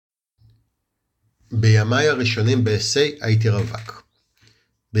בימי הראשונים ב-אס.איי הייתי רווק.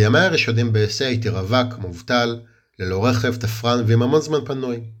 בימי הראשונים ב-אס.איי הייתי רווק, מובטל, ללא רכב, תפרן ועם המון זמן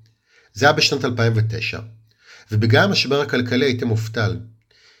פנוי. זה היה בשנת 2009. ובגלל המשבר הכלכלי הייתי מובטל.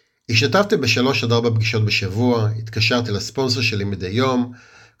 השתתפתי בשלוש עד 4 פגישות בשבוע, התקשרתי לספונסר שלי מדי יום,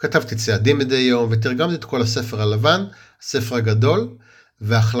 כתבתי צעדים מדי יום ותרגמתי את כל הספר הלבן, הספר הגדול,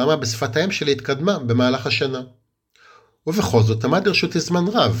 וההחלמה בשפת האם שלי התקדמה במהלך השנה. ובכל זאת עמד לרשותי זמן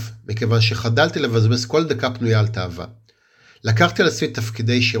רב, מכיוון שחדלתי לבזבז כל דקה פנויה על תאווה. לקחתי על עצמי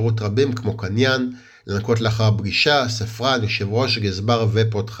תפקידי שירות רבים כמו קניין, לנקות לאחר פגישה, ספרן, יושב ראש, גזבר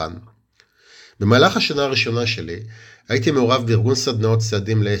ופותחן. במהלך השנה הראשונה שלי, הייתי מעורב בארגון סדנאות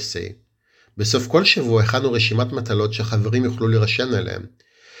צעדים ל-אס.איי. בסוף כל שבוע הכנו רשימת מטלות שהחברים יוכלו להירשם אליהם.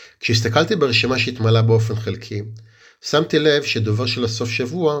 כשהסתכלתי ברשימה שהתמלאה באופן חלקי, שמתי לב שדובר של הסוף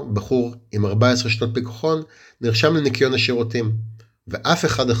שבוע, בחור עם 14 שנות פיקחון, נרשם לניקיון השירותים, ואף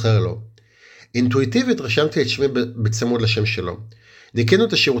אחד אחר לא. אינטואיטיבית רשמתי את שמי בצמוד לשם שלו. ניקינו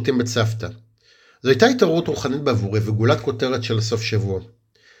את השירותים בצוותא. זו הייתה התעוררות רוחנית בעבורי וגולת כותרת של הסוף שבוע.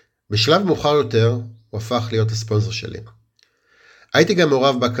 בשלב מאוחר יותר, הוא הפך להיות הספונסר שלי. הייתי גם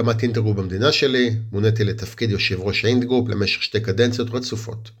מעורב בהקמת אינטגרופ במדינה שלי, מוניתי לתפקיד יושב ראש האינטגרופ למשך 2 קדנציות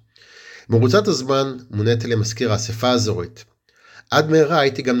רצופות. מרוצת הזמן מוניתי למזכיר האספה האזורית. עד מהרה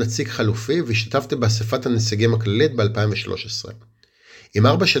הייתי גם נציג חלופי והשתתפתי באספת הנציגים הכללית ב-2013. עם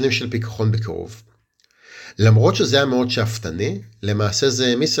 4 שנים של פיקחון בקרוב. למרות שזה היה מאוד שאפתני, למעשה זה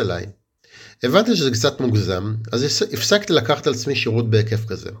העמיס עליי. הבנתי שזה קצת מוגזם, אז הפסקתי לקחת על עצמי שירות בהיקף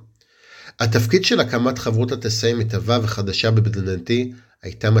כזה. התפקיד של הקמת חברות התסיים מטבע וחדשה במדינתי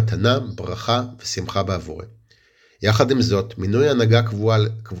הייתה מתנה, ברכה ושמחה בעבורי. יחד עם זאת, מינוי ההנהגה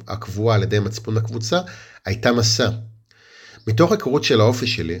הקבועה על ידי מצפון הקבוצה הייתה מסע. מתוך היכרות של האופי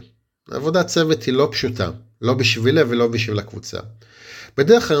שלי, עבודת צוות היא לא פשוטה, לא בשבילי ולא בשביל הקבוצה.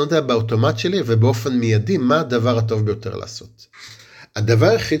 בדרך כלל אני יודע באוטומט שלי ובאופן מיידי מה הדבר הטוב ביותר לעשות. הדבר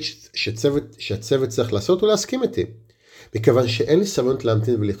היחיד שהצוות צריך לעשות הוא להסכים איתי. מכיוון שאין לי סבלנות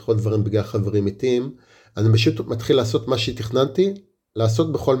להמתין ולדחות דברים בגלל חברים איתיים, אני פשוט מתחיל לעשות מה שתכננתי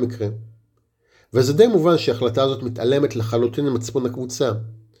לעשות בכל מקרה. וזה די מובן שההחלטה הזאת מתעלמת לחלוטין ממצפון הקבוצה.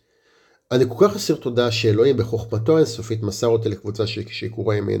 אני כל כך אסיר תודה שאלוהים בחוכמתו האינסופית מסר אותי לקבוצה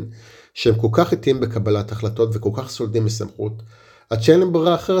שיקורי ימין, שהם כל כך איטיים בקבלת החלטות וכל כך סולדים מסמכות, עד שאין להם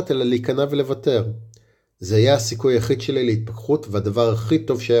ברירה אחרת אלא להיכנע ולוותר. זה היה הסיכוי היחיד שלי להתפכחות והדבר הכי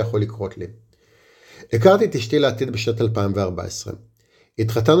טוב שהיה יכול לקרות לי. הכרתי את אשתי לעתיד בשנת 2014.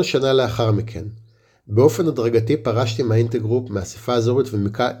 התחתנו שנה לאחר מכן. באופן הדרגתי פרשתי מהאינטגרופ, מהאספה האזורית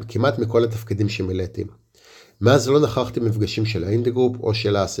וכמעט מכל התפקידים שמילאתי. מאז לא נכחתי מפגשים של האינטגרופ או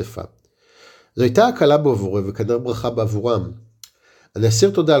של האספה. זו הייתה הקלה בעבורי וכנראה ברכה בעבורם. אני אסיר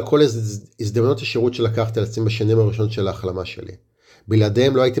תודה על כל הזדמנות השירות שלקחתי על עצמי בשנים הראשונות של ההחלמה שלי.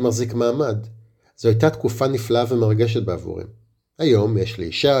 בלעדיהם לא הייתי מחזיק מעמד. זו הייתה תקופה נפלאה ומרגשת בעבורי. היום יש לי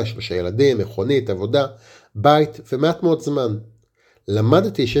אישה, 3 ילדים, מכונית, עבודה, בית ומעט מאוד זמן.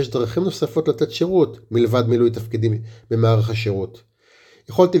 למדתי שיש דרכים נוספות לתת שירות מלבד מילוי תפקידים במערך השירות.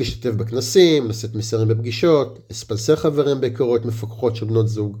 יכולתי להשתתף בכנסים, לשאת מסרים בפגישות, לספונסר חברים בהיכרויות מפוקחות של בנות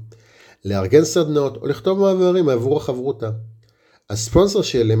זוג, לארגן סדנאות או לכתוב מעברים עבור החברותה. הספונסר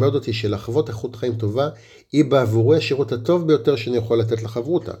שלימד אותי שלחוות איכות חיים טובה היא בעבורי השירות הטוב ביותר שאני יכול לתת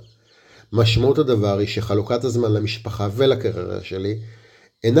לחברותה. משמעות הדבר היא שחלוקת הזמן למשפחה ולקריירה שלי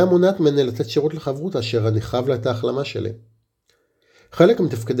אינה מונעת ממני לתת שירות לחברותה אשר אני חייב לה את ההחלמה שלי. חלק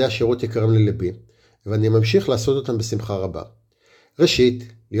מתפקידי השירות יקרים ללבי, ואני ממשיך לעשות אותם בשמחה רבה.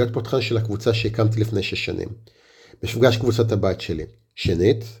 ראשית, להיות פותחן של הקבוצה שהקמתי לפני 6 שנים, מפגש קבוצת הבית שלי.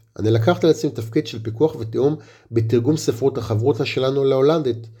 שנית, אני לקחתי על עצמי תפקיד של פיקוח ותיאום בתרגום ספרות החברותה שלנו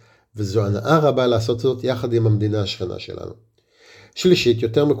להולנדית, וזו הנאה רבה לעשות זאת יחד עם המדינה השכנה שלנו. שלישית,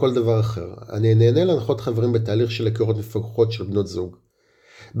 יותר מכל דבר אחר, אני נהנה להנחות חברים בתהליך של היכרות מפוקחות של בנות זוג.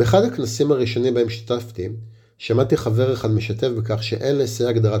 באחד הכנסים הראשונים בהם השתתפתי, שמעתי חבר אחד משתף בכך שאין ל-אס.איי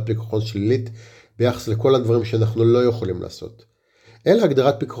הגדרת פיקחון שלילית ביחס לכל הדברים שאנחנו לא יכולים לעשות. אלא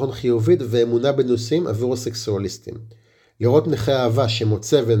הגדרת פיקחון חיובית ואמונה בנושאים עבור הסקסואליסטים. לראות נכי אהבה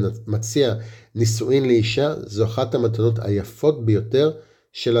שמוצא ומציע נישואין לאישה זו אחת המתנות היפות ביותר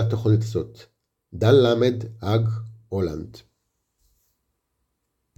של התוכנית הזאת. דן למד, הולנד.